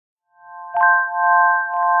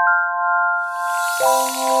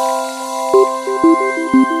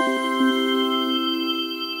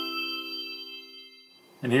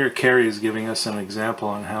And here Carrie is giving us an example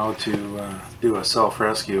on how to do a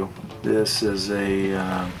self-rescue. This is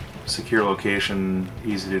a secure location,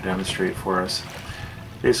 easy to demonstrate for us.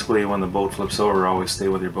 Basically, when the boat flips over, always stay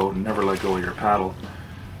with your boat and never let go of your paddle.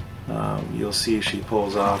 You'll see she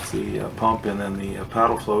pulls off the pump and then the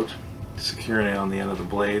paddle float, securing it on the end of the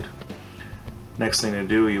blade. Next thing to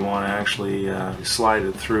do, you want to actually slide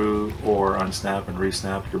it through or unsnap and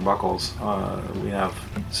resnap your buckles. We have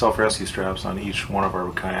self-rescue straps on each one of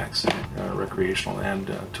our kayaks, recreational and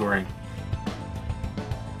touring.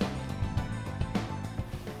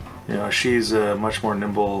 You know, she's a much more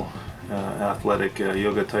nimble, athletic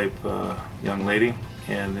yoga type young lady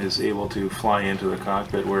and is able to fly into the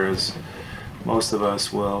cockpit, whereas most of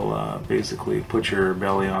us will basically put your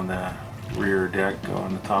belly on the rear deck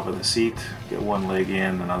on the top of the seat, get one leg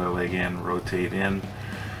in, another leg in, rotate in,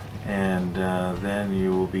 and then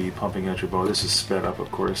you will be pumping out your boat. This is sped up, of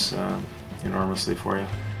course, enormously for you.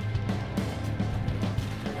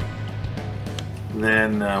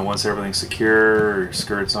 Then once everything's secure, your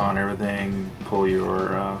skirt's on, everything, pull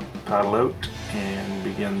your paddle out and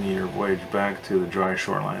begin your voyage back to the dry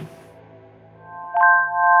shoreline.